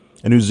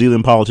A New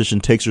Zealand politician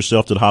takes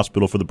herself to the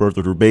hospital for the birth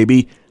of her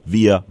baby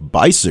via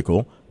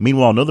bicycle.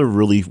 Meanwhile, another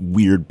really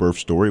weird birth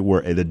story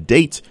where the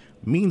date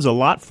means a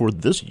lot for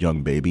this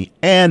young baby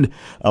and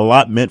a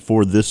lot meant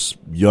for this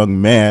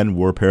young man,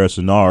 where Paris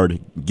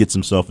Henard gets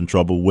himself in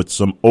trouble with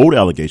some old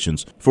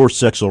allegations for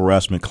sexual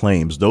harassment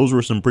claims. Those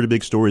were some pretty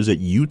big stories that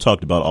you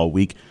talked about all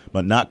week,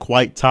 but not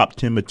quite top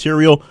 10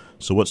 material.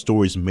 So what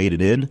stories made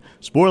it in?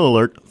 Spoiler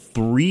alert,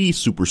 3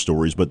 super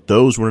stories, but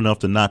those were enough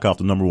to knock off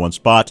the number 1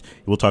 spot.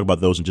 We'll talk about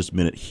those in just a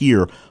minute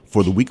here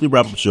for the weekly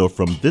wrap-up show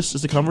from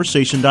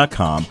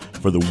thisistheconversation.com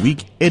for the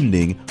week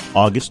ending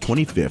August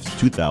 25th,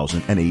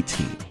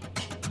 2018.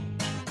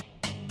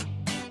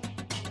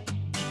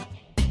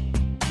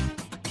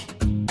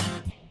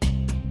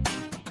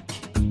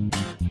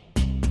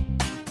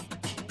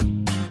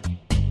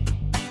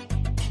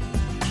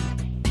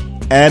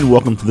 And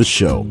welcome to the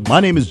show. My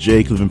name is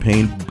Jay Cleveland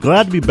Payne.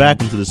 Glad to be back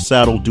into the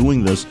saddle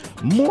doing this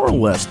more or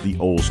less the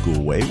old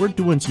school way. We're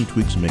doing some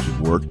tweaks to make it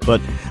work,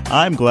 but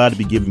I'm glad to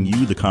be giving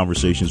you the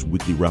Conversations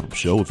weekly wrap-up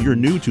show. If you're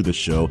new to the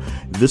show,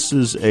 this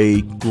is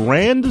a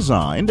grand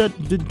design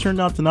that did turn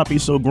out to not be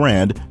so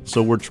grand,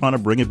 so we're trying to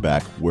bring it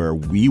back where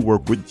we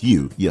work with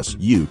you, yes,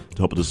 you, to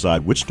help us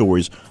decide which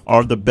stories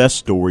are the best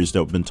stories that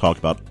have been talked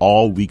about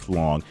all week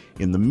long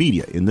in the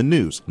media, in the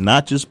news,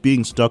 not just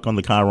being stuck on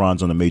the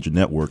chyrons on the major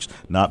networks,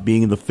 not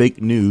being the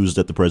fake news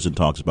that the president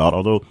talks about,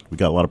 although we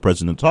got a lot of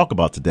president to talk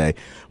about today.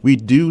 We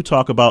do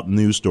talk about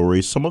news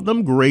stories, some of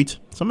them great,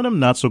 some of them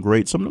not so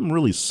great, some of them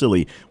really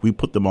silly. We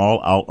put them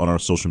all out on our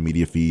social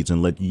media feeds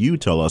and let you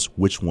tell us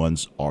which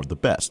ones are the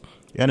best.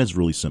 And it's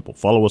really simple.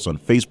 Follow us on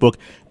Facebook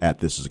at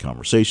This Is a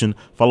Conversation.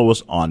 Follow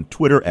us on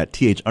Twitter at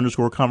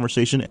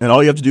 @TH_conversation. And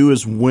all you have to do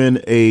is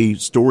when a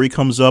story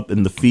comes up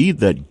in the feed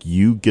that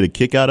you get a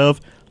kick out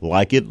of,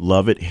 like it,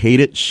 love it, hate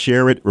it,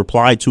 share it,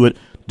 reply to it,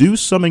 do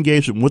some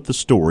engagement with the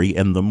story.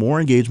 And the more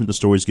engagement the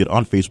stories get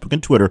on Facebook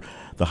and Twitter,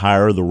 the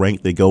higher the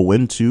rank they go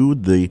into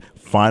the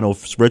final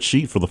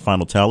spreadsheet for the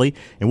final tally.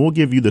 And we'll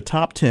give you the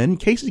top 10,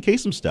 Casey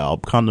Kasem style,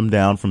 count them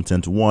down from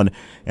 10 to 1.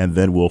 And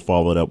then we'll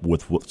follow it up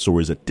with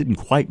stories that didn't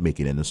quite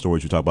make it in, the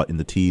stories we talk about in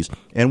the tease.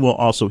 And we'll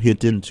also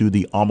hint into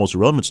the almost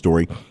irrelevant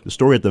story, the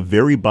story at the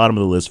very bottom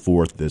of the list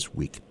for this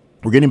week.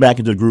 We're getting back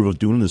into the groove of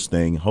doing this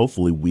thing,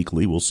 hopefully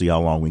weekly. We'll see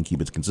how long we can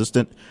keep it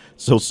consistent.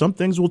 So some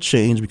things will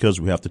change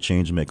because we have to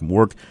change and make them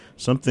work.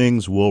 Some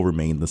things will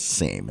remain the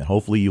same, and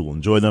hopefully you will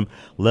enjoy them.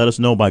 Let us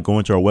know by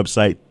going to our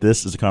website,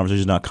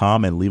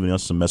 thisistheconversation.com, and leaving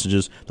us some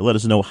messages to let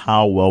us know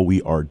how well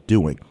we are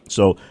doing.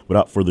 So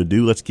without further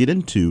ado, let's get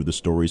into the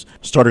stories.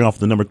 Starting off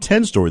with the number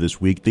 10 story this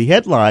week. The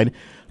headline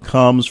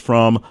comes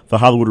from The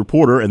Hollywood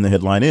Reporter, and the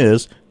headline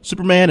is,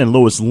 Superman and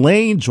Lois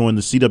Lane join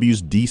the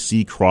CW's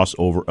DC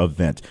crossover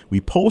event. We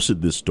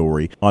posted this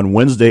story on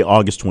Wednesday,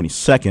 August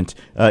 22nd.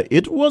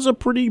 It was a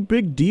pretty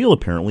big deal,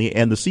 apparently,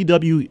 and the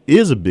CW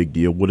is a big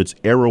deal with its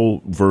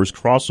Arrowverse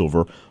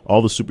crossover.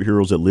 All the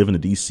superheroes that live in the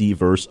DC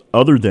verse,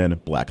 other than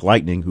Black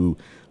Lightning, who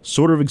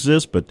sort of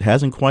exists but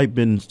hasn't quite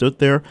been stood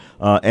there.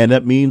 And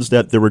that means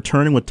that they're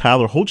returning with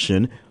Tyler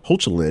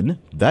Hoechlin,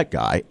 that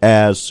guy,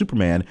 as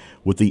Superman,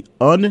 with the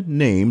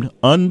unnamed,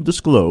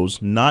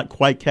 undisclosed, not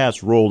quite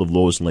cast role of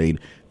Lois Lane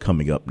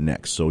coming up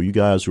next. So you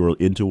guys who are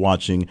into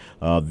watching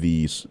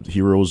these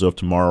Heroes of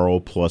Tomorrow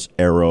plus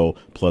Arrow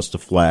plus The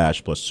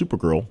Flash plus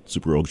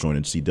Supergirl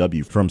joining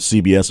CW from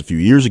CBS a few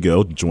years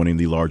ago, joining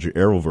the larger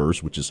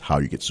Arrowverse, which is how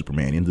you get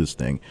Superman into this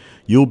thing,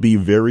 you'll be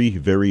very,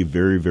 very,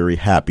 very, very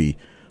happy,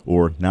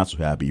 or not so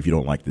happy if you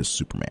don't like this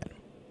Superman.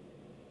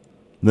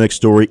 The next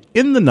story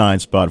in the 9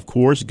 spot, of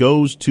course,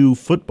 goes to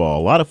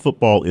football. A lot of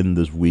football in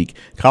this week,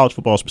 college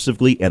football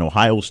specifically, and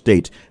Ohio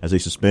State, as they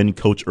suspend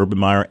Coach Urban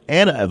Meyer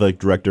and athletic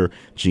director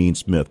Gene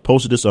Smith.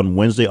 Posted this on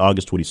Wednesday,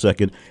 August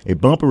 22nd. A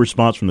bumper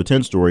response from the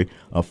 10 story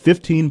of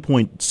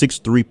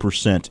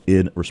 15.63%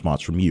 in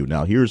response from you.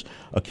 Now, here's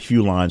a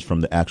few lines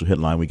from the actual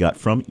headline we got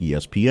from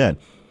ESPN.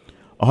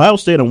 Ohio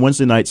State on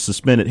Wednesday night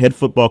suspended head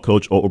football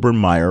coach Urban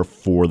Meyer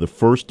for the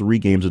first 3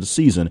 games of the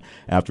season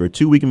after a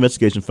 2-week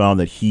investigation found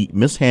that he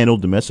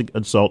mishandled domestic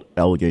assault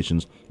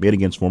allegations made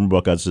against former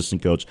Buckeyes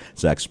assistant coach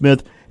Zach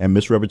Smith and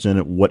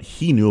misrepresented what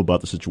he knew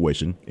about the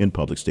situation in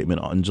public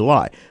statement in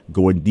July.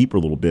 Going deeper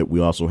a little bit, we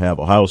also have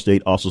Ohio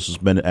State also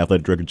suspended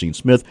athletic director Gene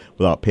Smith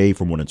without pay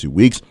for more than 2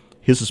 weeks.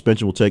 His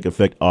suspension will take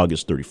effect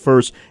August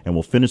 31st and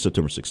will finish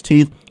September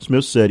 16th.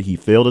 Smith said he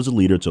failed as a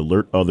leader to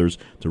alert others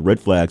to red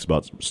flags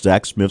about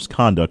Zach Smith's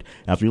conduct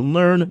after he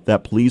learned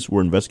that police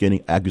were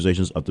investigating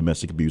accusations of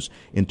domestic abuse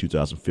in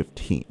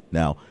 2015.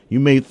 Now, you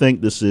may think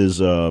this is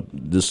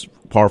this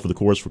par for the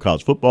course for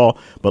college football,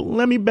 but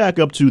let me back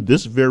up to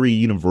this very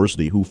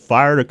university who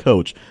fired a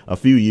coach a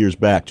few years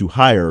back to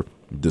hire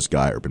this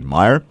guy, Urban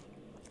Meyer,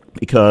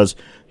 because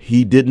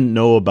he didn't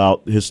know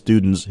about his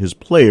students, his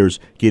players,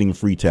 getting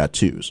free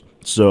tattoos.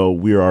 So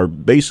we are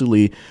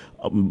basically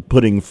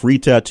putting free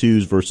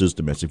tattoos versus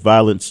domestic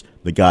violence.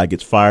 The guy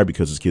gets fired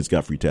because his kids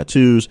got free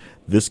tattoos.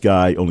 This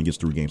guy only gets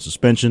 3 game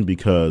suspension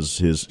because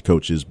his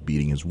coach is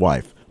beating his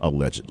wife,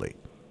 allegedly.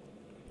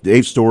 The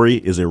 8th story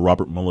is a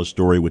Robert Mueller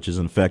story, which is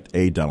in fact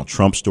a Donald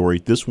Trump story.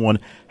 This one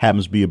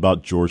happens to be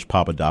about George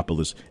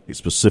Papadopoulos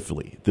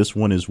specifically. This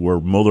one is where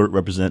Mueller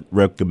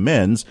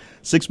recommends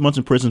 6 months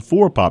in prison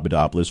for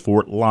Papadopoulos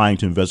for lying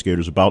to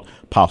investigators about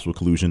possible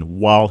collusion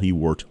while he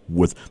worked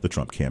with the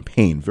Trump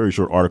campaign. Very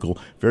short article,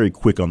 very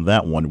quick on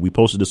that one. We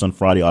posted this on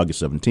Friday,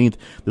 August 17th.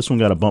 This one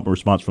got a bumper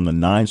response from the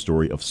 9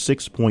 story of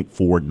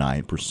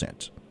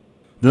 6.49%.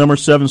 The number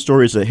 7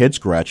 story is a head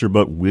scratcher,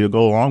 but we'll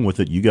go along with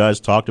it. You guys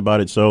talked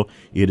about it, so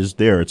it is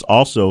there. It's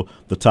also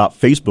the top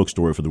Facebook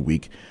story for the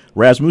week.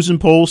 Rasmussen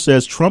poll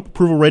says Trump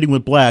approval rating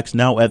with blacks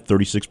now at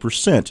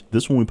 36%.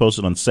 This one we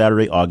posted on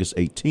Saturday, August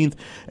 18th.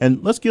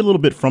 And let's get a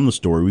little bit from the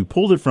story. We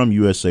pulled it from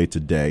USA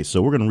Today,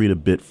 so we're going to read a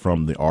bit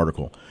from the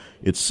article.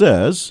 It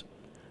says,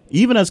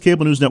 even as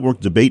cable news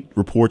network debate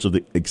reports of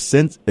the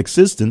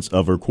existence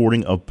of a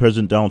recording of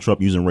President Donald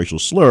Trump using a racial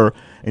slur,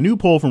 a new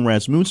poll from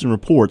Rasmussen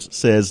Reports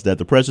says that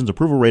the president's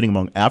approval rating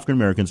among African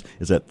Americans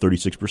is at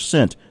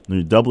 36%,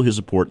 nearly double his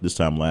support this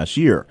time last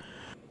year.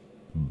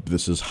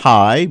 This is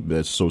high,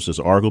 so says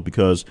the article,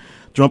 because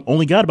Trump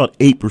only got about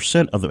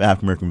 8% of the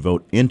African American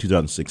vote in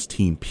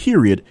 2016,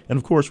 period. And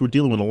of course, we're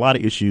dealing with a lot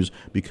of issues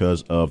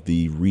because of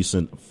the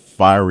recent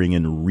firing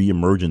and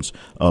reemergence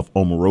of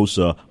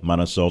Omarosa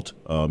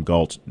Monserrat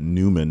Galt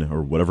Newman,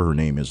 or whatever her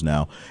name is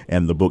now,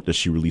 and the book that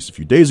she released a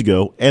few days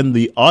ago, and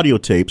the audio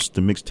tapes,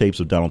 the mixed tapes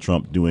of Donald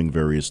Trump doing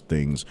various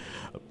things,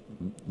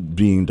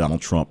 being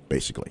Donald Trump,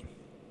 basically.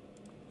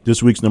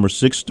 This week's number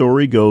 6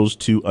 story goes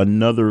to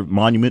another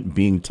monument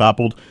being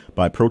toppled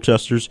by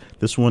protesters,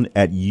 this one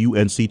at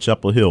UNC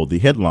Chapel Hill. The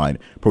headline,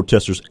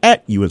 protesters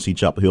at UNC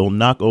Chapel Hill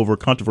knock over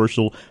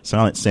controversial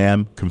Silent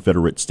Sam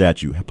Confederate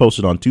statue.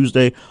 Posted on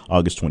Tuesday,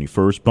 August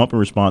 21st. Bump in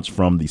response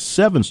from the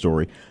 7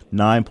 story,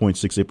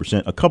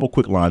 9.68%. A couple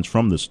quick lines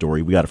from this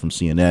story. We got it from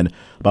CNN.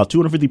 About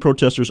 250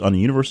 protesters on the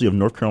University of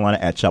North Carolina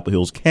at Chapel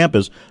Hill's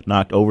campus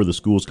knocked over the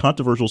school's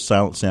controversial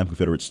Silent Sam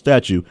Confederate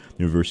statue,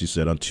 the university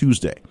said on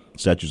Tuesday. The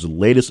statue is the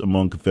latest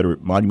among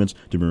Confederate monuments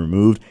to be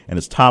removed, and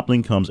its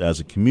toppling comes as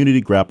the community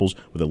grapples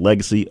with a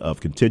legacy of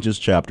contentious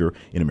chapter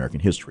in American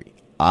history.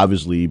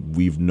 Obviously,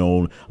 we've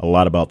known a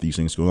lot about these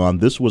things going on.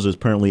 This was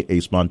apparently a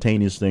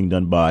spontaneous thing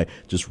done by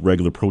just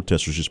regular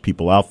protesters, just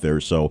people out there.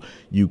 So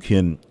you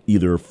can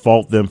either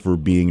fault them for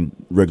being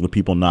regular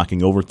people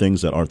knocking over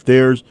things that aren't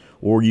theirs,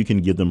 or you can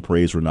give them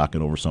praise for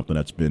knocking over something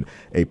that's been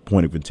a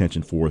point of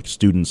contention for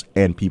students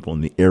and people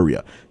in the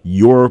area.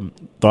 Your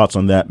thoughts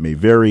on that may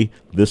vary.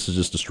 This is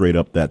just a straight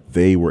up that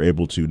they were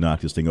able to knock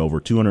this thing over.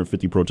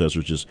 250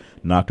 protesters just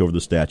knocked over the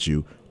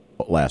statue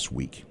last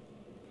week.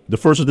 The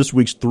first of this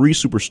week's 3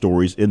 super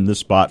stories in this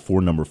spot for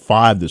number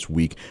 5 this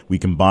week. We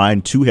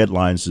combined 2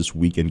 headlines this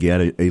week and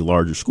get a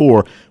larger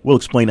score. We'll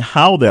explain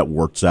how that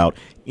works out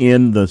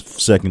in the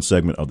second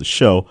segment of the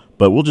show,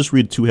 but we'll just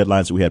read 2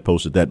 headlines that we had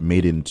posted that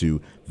made it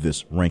into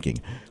this ranking.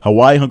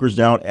 Hawaii hunkers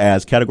down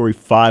as Category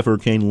 5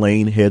 Hurricane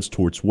Lane heads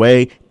towards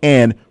Hawaii,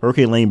 and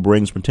Hurricane Lane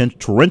brings potential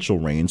torrential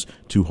rains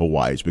to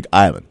Hawaii's Big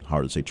Island.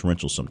 Hard to say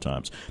torrential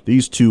sometimes.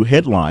 These 2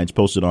 headlines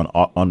posted on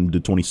the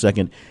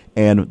 22nd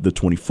and the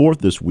 24th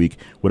this week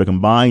with a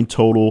combined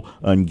total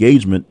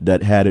engagement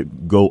that had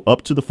it go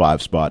up to the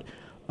 5 spot,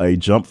 a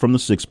jump from the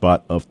 6th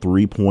spot of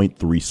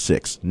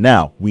 3.36.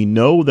 Now, we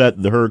know that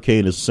the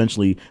hurricane is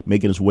essentially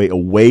making its way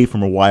away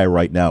from Hawaii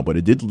right now, but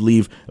it did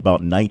leave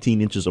about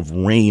 19 inches of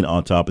rain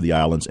on top of the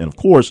islands. And of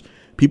course,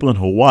 people in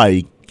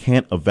Hawaii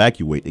can't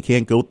evacuate. They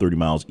can't go 30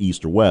 miles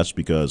east or west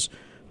because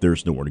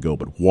there's nowhere to go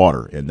but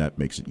water, and that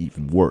makes it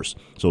even worse.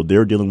 So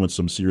they're dealing with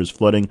some serious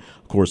flooding.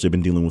 Of course, they've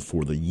been dealing with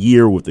for the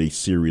year with a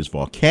serious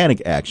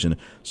volcanic action.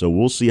 So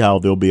we'll see how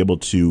they'll be able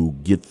to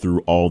get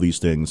through all these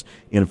things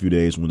in a few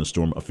days when the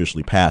storm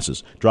officially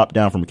passes. Dropped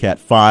down from a Cat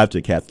 5 to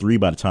a Cat 3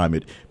 by the time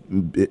it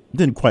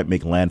didn't quite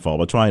make landfall,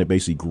 but trying to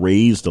basically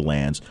graze the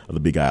lands of the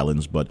Big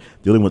Islands, but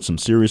dealing with some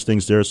serious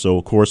things there. So,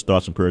 of course,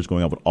 thoughts and prayers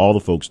going out with all the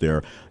folks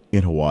there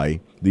in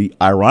Hawaii. The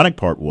ironic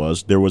part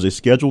was there was a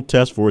scheduled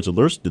test for its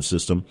alert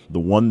system,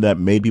 the one that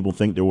made people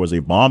think there was a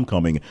bomb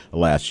coming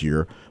last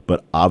year,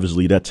 but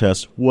obviously that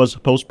test was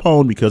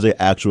postponed because an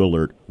actual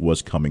alert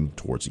was coming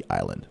towards the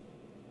island.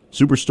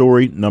 Super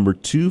story number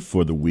 2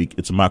 for the week.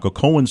 It's a Michael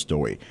Cohen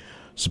story.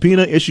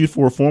 Subpoena issued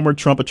for former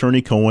Trump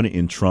attorney Cohen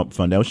in Trump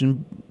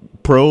Foundation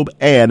probe,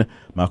 and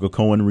Michael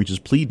Cohen reaches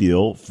plea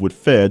deal with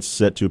feds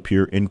set to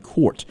appear in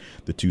court.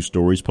 The 2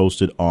 stories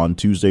posted on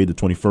Tuesday the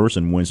 21st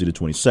and Wednesday the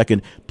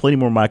 22nd. Plenty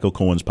more Michael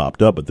Cohen's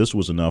popped up, but this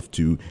was enough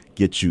to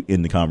get you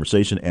in the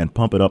conversation and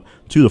pump it up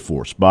to the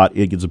 4th spot.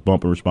 It gets a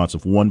bump in response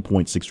of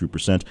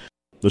 1.63%.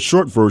 The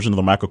short version of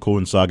the Michael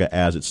Cohen saga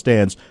as it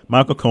stands,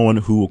 Michael Cohen,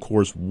 who, of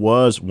course,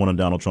 was one of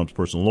Donald Trump's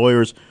personal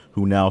lawyers,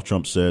 who now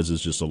Trump says is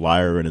just a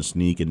liar and a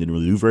sneak and didn't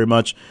really do very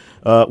much,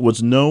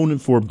 was known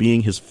for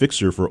being his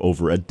fixer for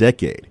over a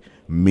decade.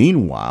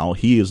 Meanwhile,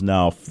 he is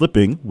now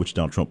flipping, which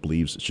Donald Trump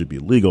believes should be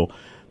illegal,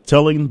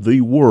 telling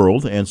the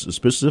world, and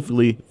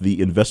specifically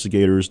the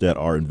investigators that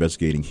are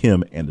investigating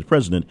him and the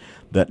president,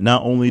 that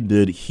not only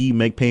did he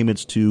make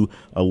payments to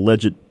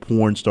alleged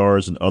porn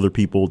stars and other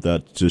people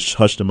that just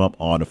hushed him up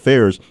on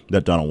affairs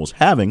that Donald was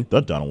having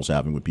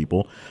with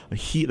people,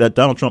 that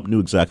Donald Trump knew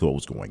exactly what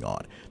was going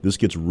on. This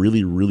gets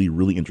really, really,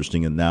 really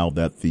interesting. And now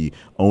that the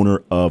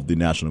owner of the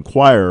National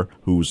Enquirer,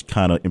 who's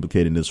kind of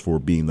implicated in this for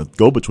being the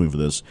go-between for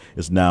this,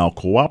 is now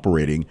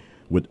cooperating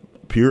with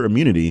Pure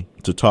Immunity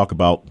to talk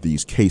about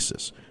these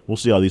cases. We'll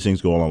see how these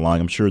things go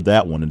online. I'm sure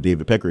that one and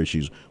David Pecker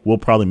issues will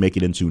probably make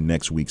it into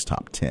next week's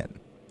top 10.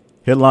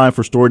 Headline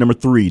for story number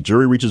 3,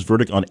 jury reaches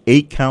verdict on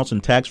 8 counts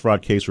in tax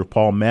fraud case for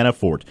Paul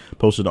Manafort,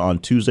 posted on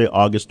Tuesday,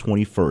 August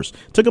 21st.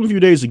 It took him a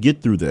few days to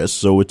get through this,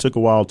 so it took a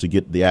while to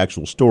get the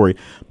actual story,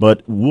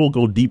 but we'll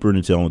go deeper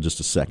into detail in just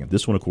a second.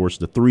 This one, of course,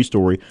 the 3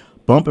 story,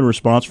 bump in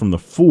response from the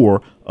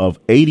 4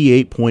 of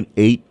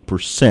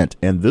 88.8%.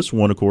 And this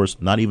one, of course,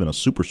 not even a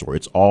super story.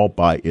 It's all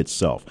by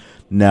itself.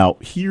 Now,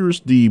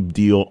 here's the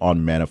deal on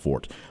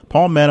Manafort.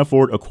 Paul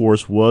Manafort, of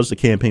course, was the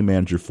campaign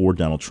manager for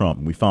Donald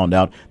Trump. We found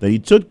out that he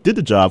did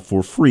the job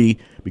for free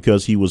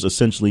because he was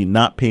essentially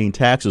not paying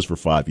taxes for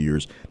 5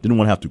 years, didn't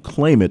want to have to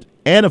claim it,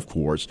 and, of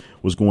course,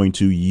 was going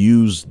to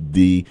use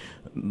the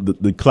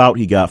clout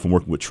he got from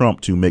working with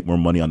Trump to make more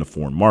money on the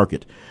foreign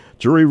market.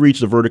 Jury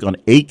reached a verdict on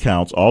 8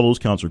 counts. All those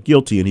counts are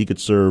guilty, and he could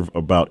serve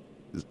about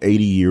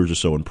 80 years or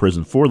so in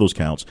prison for those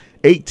counts.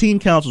 18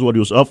 counts is what he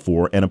was up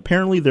for, and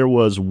apparently there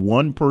was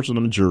one person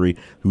on the jury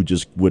who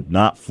just would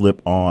not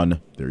flip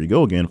on, there you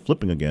go again,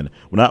 flipping again,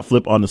 would not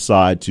flip on the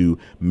side to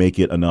make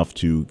it enough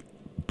to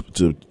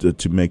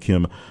make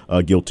him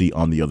guilty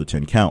on the other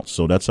 10 counts.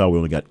 So that's how we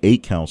only got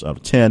 8 counts out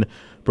of 10.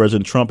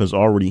 President Trump has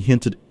already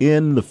hinted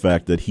in the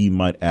fact that he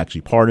might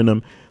actually pardon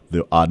him.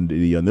 The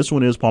oddity on this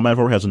one is Paul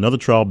Manafort has another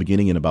trial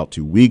beginning in about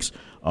 2 weeks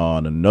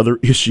on another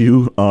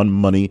issue on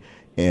money,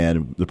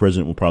 and the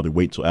president will probably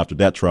wait till after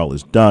that trial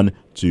is done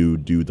to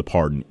do the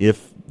pardon,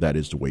 if that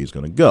is the way he's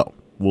going to go.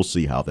 We'll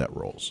see how that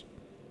rolls.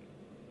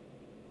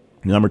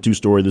 Number 2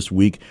 story this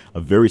week,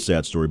 a very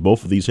sad story.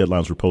 Both of these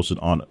headlines were posted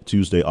on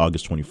Tuesday,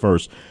 August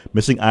 21st.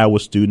 Missing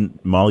Iowa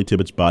student Molly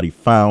Tippett's body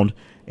found.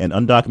 An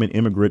undocumented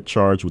immigrant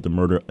charged with the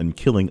murder and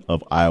killing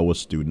of Iowa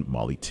student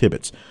Molly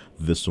Tibbetts.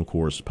 This, of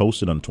course,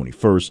 posted on the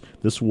 21st.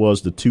 This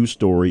was the 2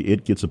 story.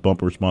 It gets a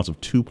bumper response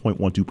of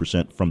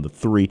 2.12% from the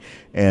 3.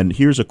 And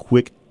here's a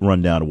quick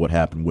rundown of what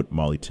happened with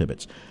Molly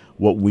Tibbetts.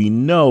 What we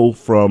know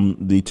from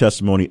the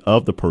testimony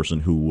of the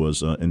person who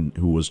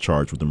was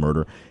charged with the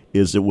murder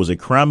is it was a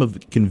crime of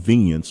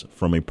convenience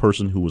from a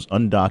person who was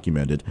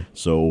undocumented.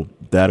 So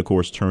that, of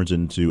course, turns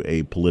into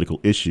a political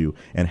issue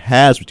and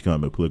has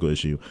become a political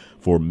issue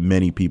for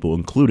many people,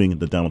 including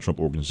the Donald Trump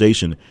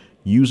organization,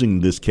 using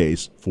this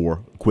case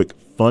for quick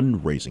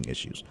fundraising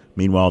issues.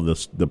 Meanwhile,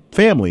 the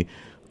family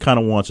kind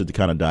of wants it to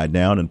kind of die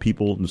down, and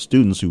people and the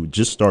students who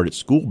just started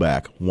school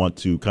back want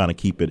to kind of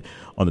keep it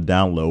on the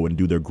down low and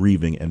do their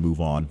grieving and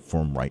move on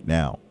from right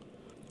now.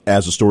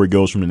 As the story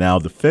goes from the now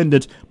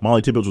defendant,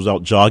 Molly Tibbetts was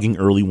out jogging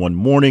early one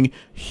morning.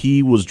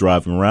 He was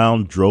driving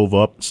around, drove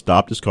up,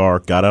 stopped his car,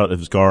 got out of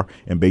his car,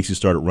 and basically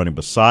started running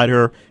beside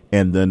her,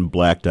 and then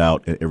blacked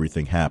out, and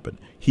everything happened.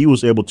 He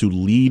was able to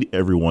lead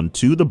everyone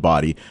to the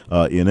body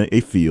in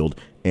a field.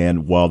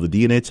 And while the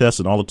DNA tests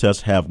and all the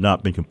tests have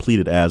not been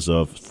completed as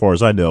far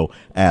as I know,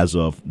 as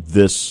of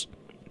this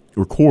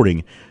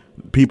recording,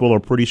 people are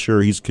pretty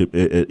sure he's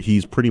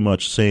pretty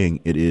much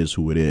saying it is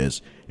who it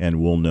is, and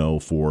we'll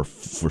know for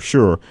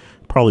sure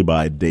probably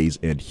by day's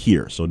end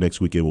here. So next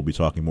weekend we'll be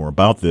talking more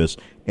about this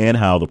and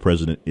how the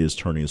president is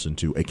turning this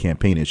into a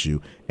campaign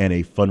issue and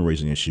a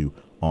fundraising issue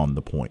on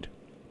the point.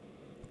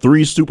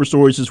 3 super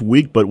stories this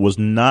week, but was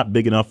not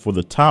big enough for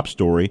the top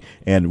story.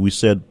 And we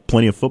said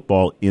plenty of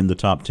football in the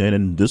top 10,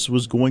 and this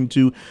was going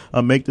to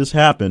make this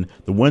happen.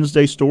 The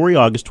Wednesday story,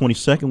 August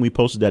 22nd, we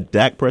posted that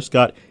Dak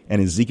Prescott and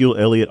Ezekiel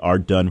Elliott are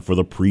done for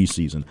the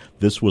preseason.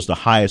 This was the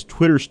highest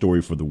Twitter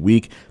story for the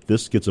week.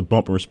 This gets a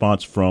bumper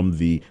response from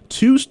the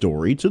 2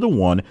 story to the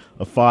 1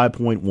 of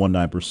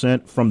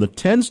 5.19%. From the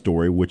 10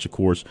 story, which, of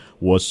course,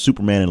 was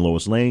Superman and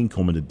Lois Lane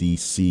coming to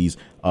DC's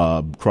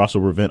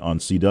crossover event on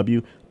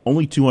CW,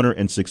 only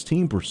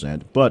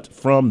 216%, but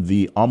from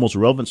the almost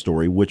relevant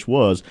story, which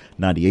was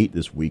 98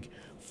 this week,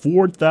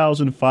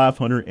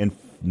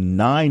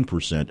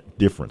 4,509%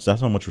 difference. That's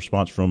how much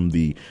response from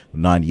the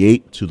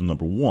 98 to the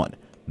number 1.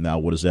 Now,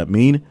 what does that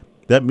mean?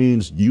 That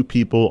means you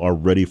people are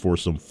ready for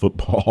some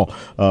football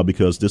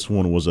because this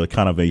one was a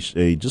kind of a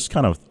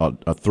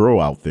throw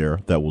out there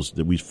that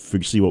we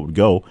see what would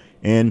go.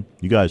 And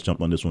you guys jumped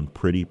on this one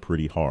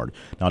pretty hard.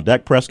 Now,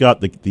 Dak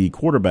Prescott, the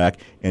quarterback,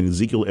 and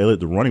Ezekiel Elliott,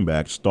 the running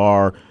back,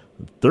 star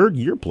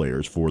third-year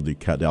players for the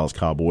Dallas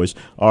Cowboys,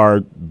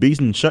 are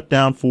being shut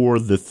down for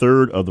the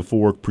 3rd of the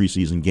 4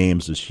 preseason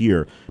games this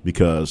year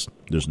because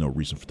there's no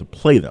reason to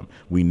play them.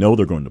 We know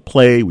they're going to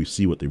play. We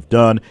see what they've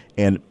done.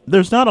 And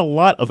there's not a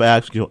lot of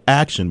actual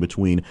action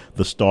between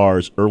the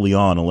stars early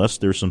on unless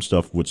there's some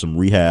stuff with some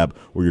rehab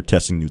or you're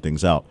testing new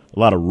things out. A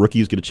lot of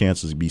rookies get a chance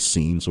to be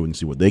seen so we can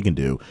see what they can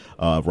do.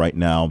 Right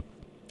now,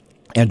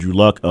 Andrew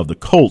Luck of the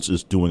Colts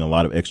is doing a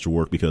lot of extra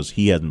work because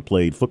he hasn't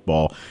played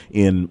football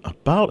in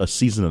about a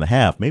season and a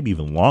half, maybe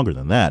even longer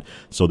than that.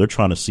 So they're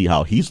trying to see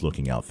how he's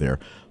looking out there.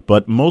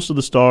 But most of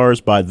the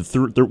stars by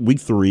the week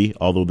 3,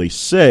 although they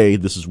say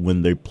this is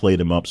when they play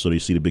them up so they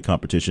see the big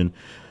competition,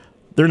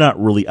 they're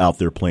not really out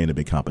there playing a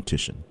big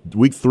competition.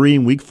 Week 3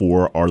 and week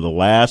 4 are the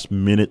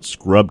last-minute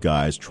scrub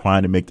guys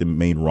trying to make the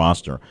main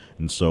roster.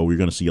 And so we're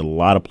going to see a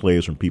lot of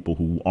players from people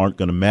who aren't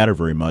going to matter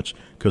very much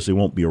because they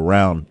won't be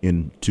around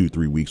in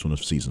 2-3 weeks when the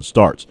season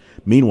starts.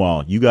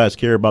 Meanwhile, you guys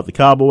care about the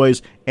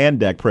Cowboys and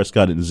Dak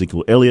Prescott and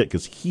Ezekiel Elliott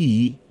because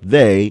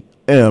they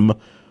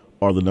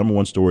are the number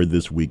one story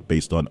this week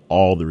based on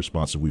all the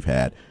responses we've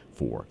had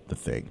for the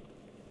thing.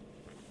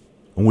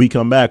 When we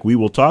come back, we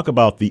will talk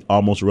about the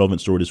almost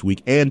relevant story this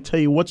week and tell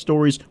you what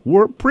stories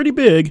were pretty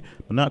big,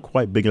 but not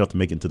quite big enough to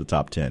make it into the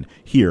top 10.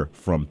 Here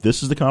from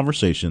This Is the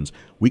Conversations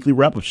weekly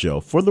wrap-up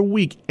show for the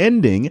week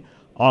ending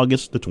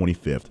August the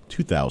 25th,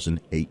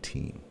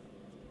 2018.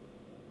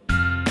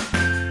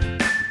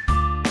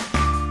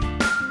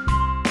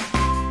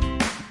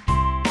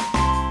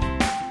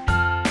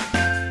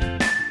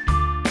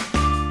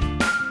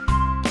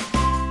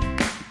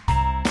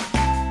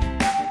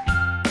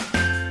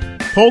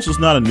 Pulse is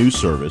not a new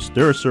service.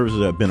 There are services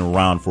that have been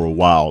around for a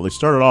while. They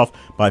started off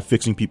by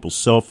fixing people's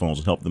cell phones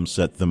and help them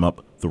set them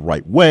up the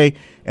right way,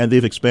 and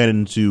they've expanded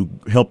into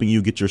helping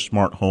you get your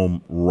smart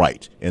home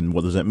right. And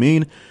what does that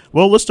mean?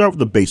 Well, let's start with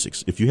the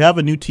basics. If you have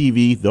a new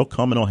TV, they'll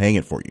come and they'll hang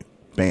it for you.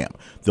 Bam.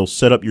 They'll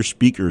set up your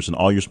speakers and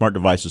all your smart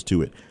devices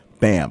to it.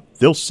 Bam.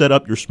 They'll set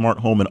up your smart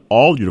home and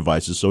all your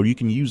devices so you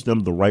can use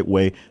them the right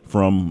way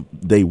from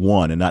day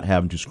one and not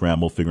having to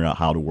scramble figuring out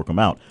how to work them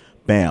out.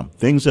 Bam.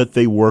 Things that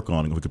they work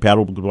on with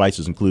compatible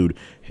devices include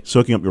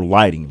hooking up your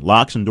lighting,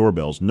 locks and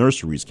doorbells,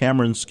 nurseries,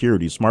 camera and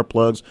security, smart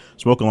plugs,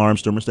 smoke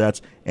alarms, thermostats,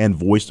 and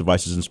voice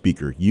devices and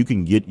speaker. You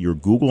can get your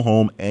Google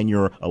Home and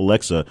your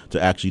Alexa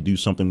to actually do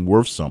something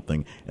worth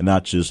something and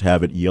not just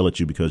have it yell at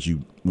you because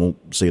you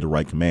won't say the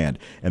right command.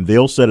 And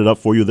they'll set it up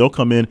for you. They'll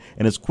come in,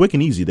 and it's quick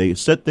and easy. They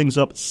set things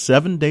up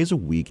 7 days a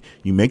week.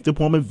 You make the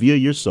appointment via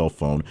your cell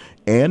phone,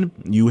 and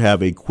you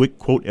have a quick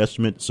quote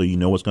estimate so you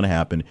know what's going to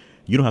happen.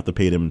 You don't have to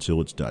pay them until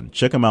it's done.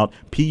 Check them out.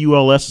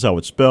 PULS is how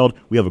it's spelled.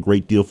 We have a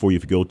great deal for you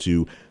if you go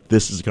to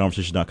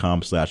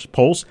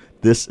thisistheconversation.com/pulse.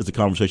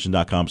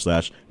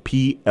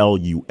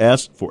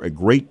 Thisistheconversation.com/PLUS for a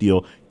great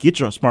deal. Get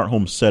your smart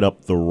home set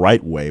up the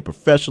right way,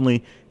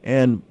 professionally,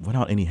 and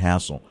without any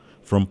hassle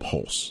from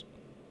Pulse.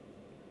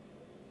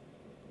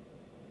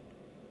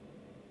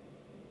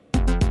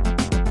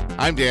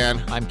 I'm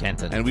Dan. I'm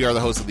Kenton. And we are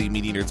the hosts of the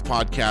Media Nerds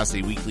Podcast,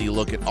 a weekly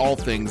look at all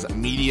things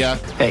media.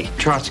 Hey,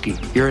 Trotsky,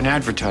 you're in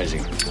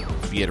advertising.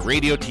 Be it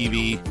radio,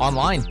 TV,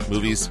 online,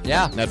 movies,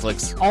 yeah,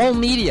 Netflix, all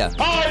media.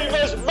 I'm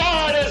as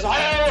mad as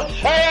hell,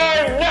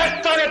 and I'm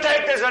not going to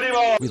take this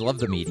anymore. We love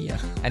the media.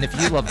 And if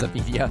you love the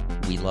media,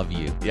 we love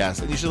you.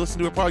 Yes, and you should listen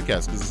to our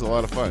podcast because it's a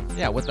lot of fun.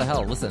 Yeah, what the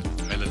hell? Listen.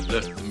 And then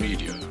left the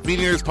media.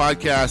 Media Nerds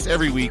Podcast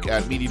every week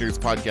at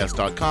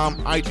MediaNerdsPodcast.com,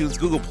 iTunes,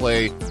 Google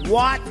Play.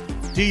 What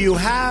do you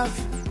have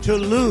to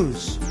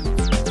lose?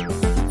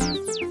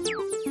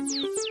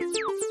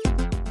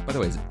 By the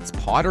way, it's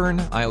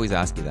Pottern? I always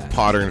ask you that.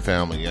 Pottern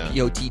family, yeah.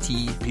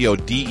 P-O-T-T.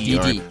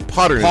 P-O-D-E-R. D-D.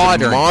 Pottern is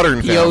a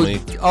modern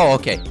family. Oh,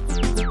 okay.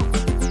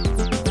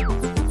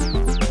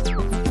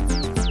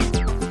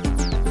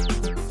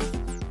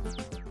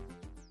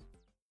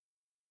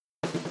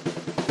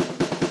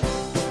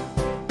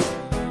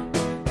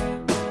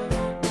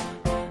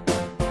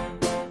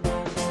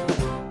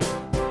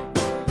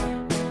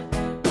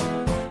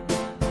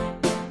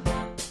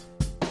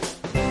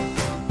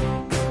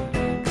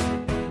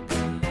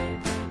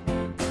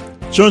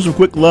 Showing some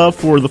quick love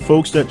for the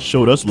folks that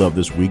showed us love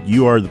this week.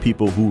 You are the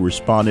people who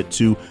responded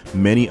to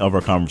many of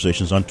our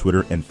conversations on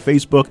Twitter and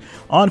Facebook.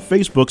 On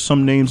Facebook,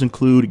 some names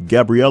include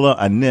Gabriela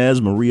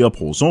Inez Maria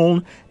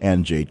Polzon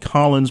and Jade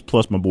Collins,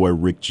 plus my boy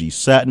Rick G.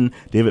 Satin,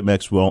 David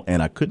Maxwell,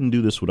 and I couldn't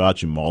do this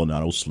without you,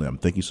 Maldonado Slim.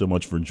 Thank you so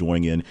much for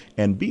joining in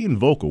and being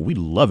vocal. We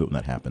love it when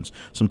that happens.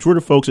 Some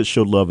Twitter folks that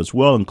showed love as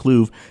well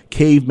include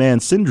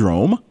Caveman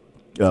Syndrome,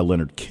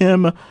 Leonard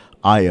Kim,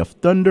 IF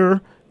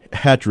Thunder,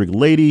 Hattrick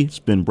Lady,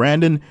 Spin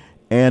Brandon,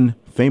 and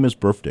Famous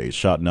Birthdays,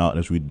 shouting out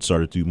as we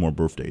started to do more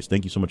birthdays.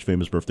 Thank you so much,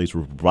 Famous Birthdays,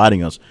 for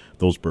providing us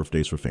those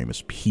birthdays for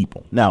famous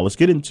people. Now, let's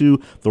get into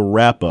the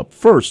wrap-up.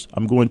 First,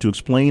 I'm going to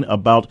explain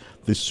about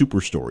the super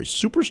stories.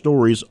 Super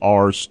stories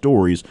are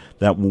stories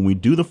that when we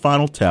do the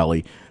final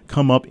tally,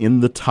 come up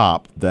in the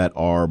top that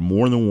are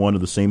more than one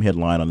of the same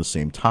headline on the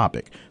same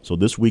topic. So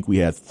this week we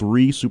had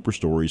 3 super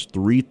stories,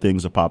 3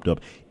 things that popped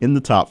up in the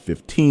top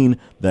 15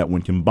 that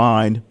when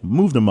combined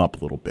moved them up a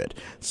little bit.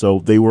 So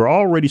they were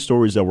already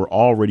stories that were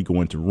already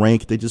going to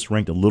rank. They just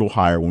ranked a little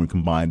higher when we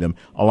combined them,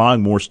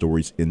 allowing more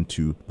stories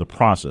into the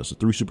process. The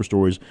 3 super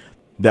stories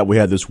that we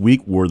had this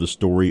week were the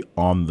story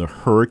on the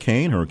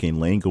Hurricane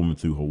Lane going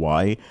through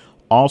Hawaii.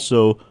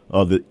 Also,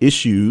 the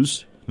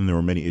issues and there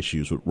were many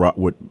issues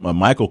with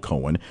Michael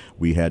Cohen.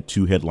 We had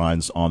 2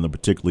 headlines on them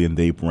particularly, and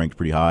they ranked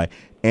pretty high.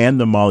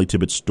 And the Molly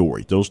Tibbetts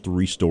story. Those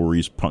 3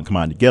 stories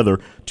combined together,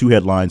 2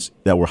 headlines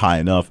that were high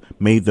enough,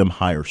 made them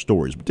higher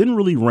stories, but didn't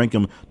really rank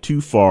them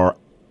too far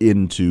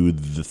into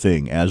the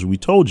thing. As we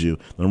told you,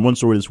 the number 1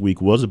 story this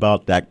week was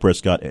about Dak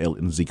Prescott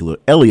and Ezekiel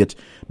Elliott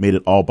made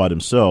it all by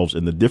themselves,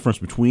 and the difference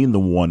between the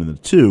 1 and the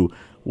 2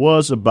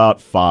 was about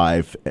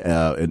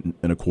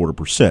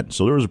 5.25%.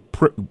 So there was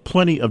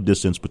plenty of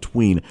distance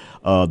between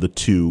the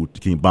 2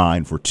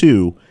 combined for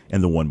 2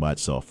 and the 1 by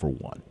itself for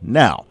 1.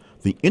 Now,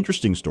 the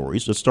interesting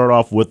stories. Let's start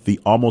off with the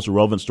almost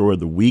irrelevant story of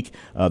the week.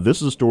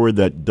 This is a story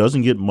that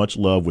doesn't get much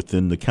love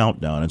within the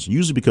countdown. It's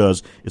usually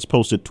because it's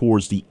posted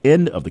towards the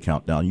end of the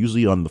countdown,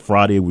 usually on the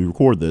Friday we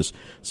record this,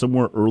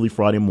 somewhere early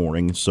Friday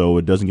morning, so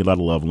it doesn't get a lot of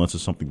love unless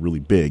it's something really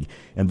big.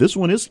 And this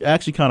one is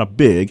actually kind of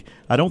big.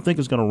 I don't think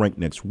it's going to rank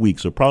next week,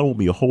 so it probably won't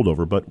be a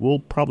holdover, but we'll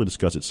probably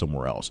discuss it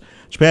somewhere else.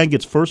 Japan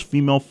gets first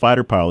female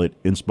fighter pilot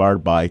inspired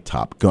by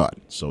Top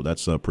Gun. So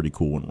that's a pretty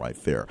cool one right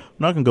there. I'm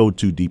not going to go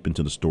too deep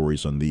into the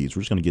stories on these.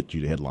 We're just going to get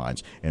you the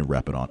headlines and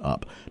wrap it on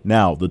up.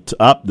 Now, the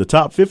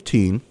top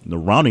 15, the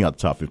rounding out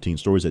the top 15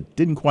 stories that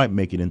didn't quite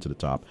make it into the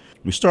top.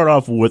 We start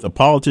off with a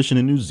politician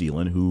in New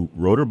Zealand who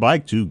rode her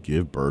bike to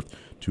give birth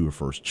to her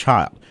first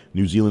child.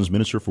 New Zealand's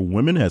Minister for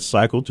Women has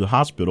cycled to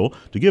hospital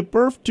to give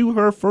birth to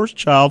her first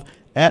child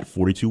at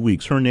 42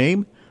 weeks. Her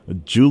name,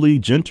 Julie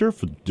Genter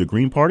for the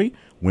Green Party,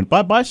 went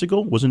by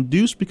bicycle, was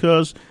induced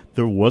because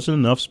there wasn't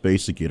enough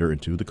space to get her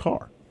into the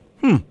car.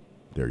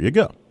 There you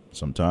go.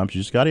 Sometimes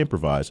you just got to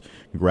improvise.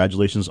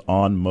 Congratulations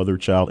on mother,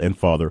 child, and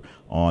father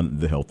on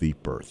the healthy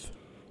birth.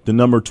 The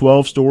number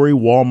 12 story,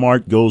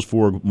 Walmart goes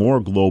for more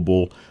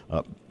global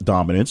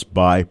dominance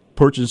by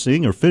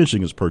purchasing or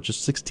finishing its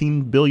purchase,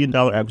 $16 billion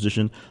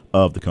acquisition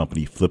of the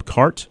company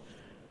Flipkart.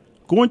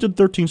 Going to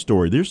the 13th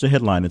story, there's the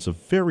headline. It's a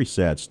very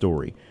sad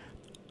story.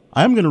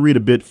 I'm going to read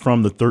a bit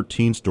from the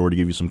 13th story to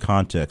give you some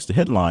context. The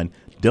headline,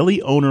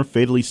 Delhi owner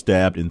fatally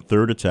stabbed in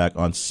third attack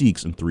on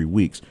Sikhs in 3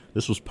 weeks.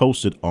 This was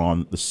posted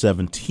on the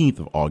 17th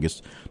of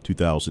August,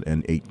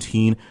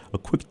 2018. A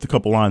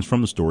couple lines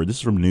from the story. This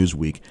is from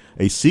Newsweek.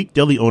 A Sikh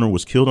Delhi owner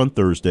was killed on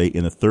Thursday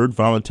in a third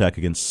violent attack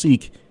against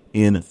Sikh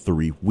in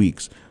 3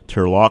 weeks.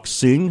 Terlok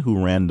Singh,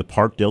 who ran the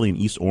Park Deli in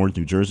East Orange,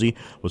 New Jersey,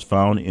 was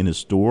found in his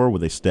store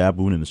with a stab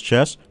wound in his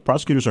chest.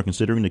 Prosecutors are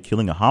considering the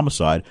killing a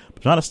homicide,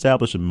 but not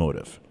establish a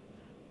motive.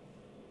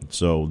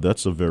 So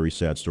that's a very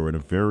sad story and a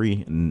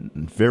very,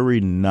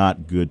 very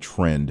not good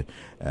trend,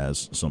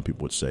 as some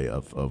people would say,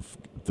 of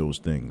those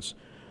things.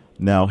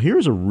 Now,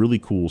 here's a really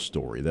cool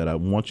story that I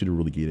want you to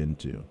really get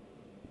into.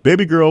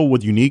 Baby girl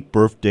with unique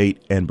birth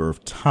date and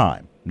birth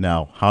time.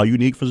 Now, how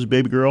unique for this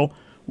baby girl?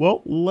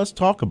 Well, let's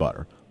talk about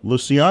her.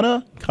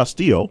 Luciana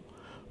Castillo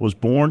was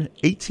born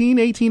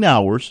 1818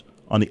 hours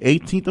on the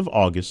 18th of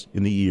August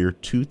in the year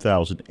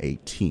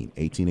 2018.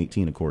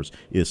 1818, of course,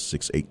 is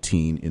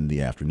 6:18 in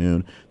the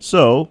afternoon.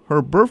 So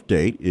her birth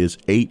date is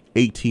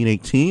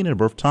 8/18/18, and her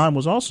birth time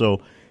was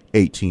also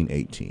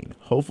 1818.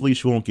 Hopefully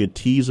she won't get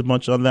teased a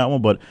bunch on that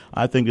one, but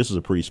I think this is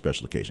a pretty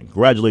special occasion.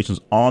 Congratulations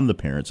on the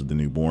parents of the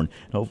newborn.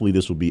 Hopefully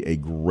this will be a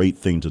great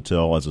thing to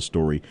tell as a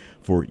story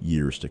for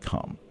years to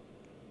come.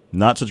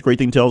 Not such a great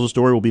thing to tell as a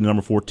story will be the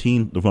number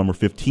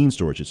 15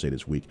 story, I should say,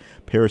 this week.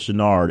 Paris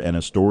Denard, and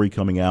a story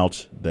coming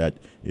out that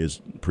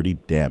is pretty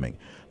damning.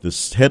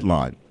 This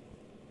headline,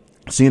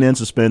 CNN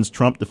suspends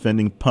Trump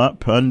defending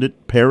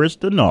pundit Paris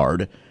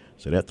Denard,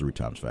 say that 3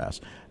 times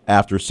fast,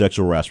 after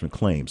sexual harassment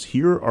claims.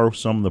 Here are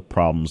some of the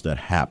problems that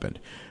happened.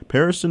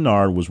 Paris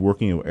Denard was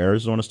working at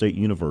Arizona State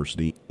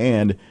University,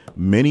 and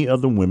many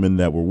of the women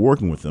that were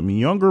working with him,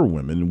 younger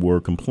women, were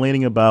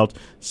complaining about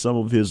some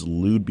of his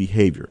lewd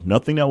behavior.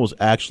 Nothing that was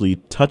actually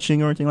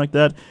touching or anything like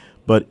that,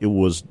 but it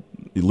was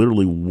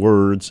literally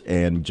words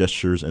and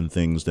gestures and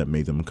things that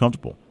made them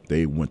uncomfortable.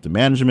 They went to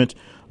management.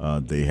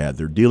 They had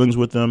their dealings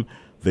with them.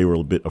 They were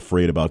a bit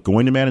afraid about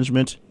going to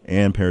management,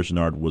 and Paris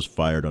Denard was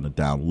fired on a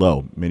down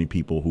low. Many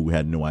people who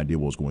had no idea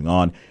what was going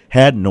on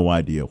had no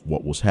idea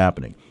what was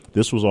happening.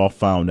 This was all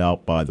found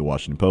out by the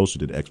Washington Post, who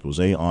did an expose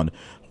on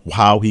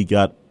how he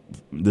got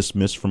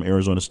dismissed from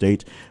Arizona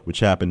State, which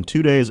happened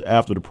 2 days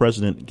after the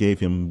president gave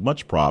him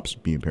much props,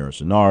 being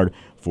Paris Denard,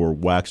 for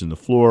waxing the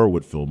floor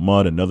with Phil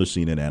Mudd, another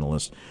CNN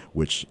analyst,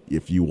 which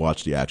if you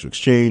watch the actual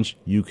exchange,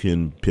 you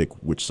can pick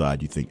which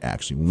side you think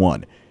actually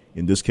won.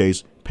 In this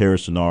case,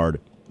 Paris Denard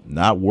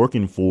not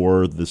working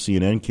for the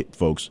CNN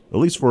folks, at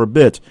least for a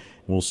bit.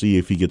 We'll see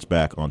if he gets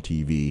back on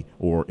TV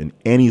or in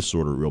any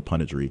sort of real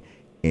punditry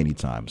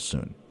anytime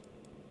soon.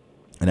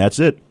 And that's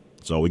it.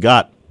 That's all we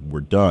got. We're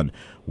done.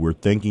 We're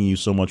thanking you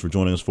so much for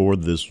joining us for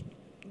this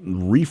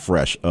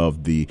refresh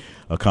of the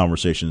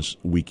Conversations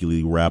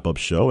Weekly Wrap-Up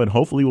Show. And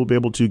hopefully we'll be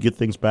able to get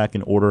things back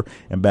in order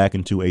and back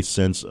into a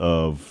sense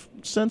of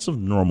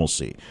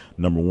normalcy.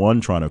 Number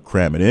 1, trying to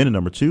cram it in, and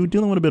number 2,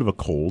 dealing with a bit of a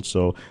cold.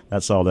 So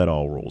that's how that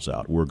all rolls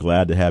out. We're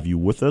glad to have you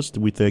with us.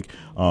 We thank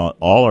all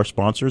our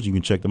sponsors. You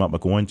can check them out by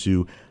going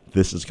to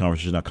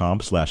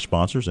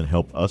thisisconversation.com/sponsors and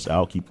help us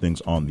out, keep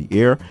things on the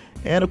air.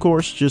 And, of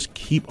course, just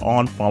keep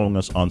on following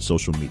us on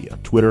social media.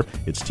 Twitter,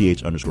 it's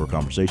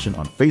th_conversation.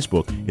 On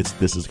Facebook, it's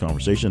This Is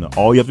Conversation. And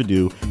all you have to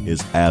do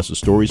is, as the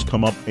stories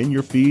come up in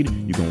your feed,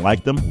 you can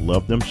like them,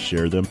 love them,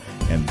 share them,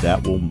 and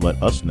that will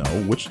let us know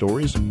which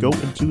stories go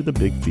into the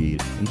big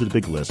feed, into the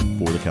big list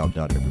for the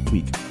countdown every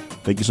week.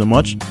 Thank you so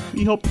much.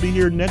 We hope to be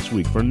here next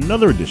week for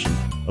another edition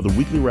of the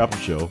weekly wrap-up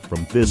show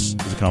from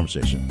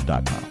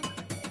thisisconversation.com.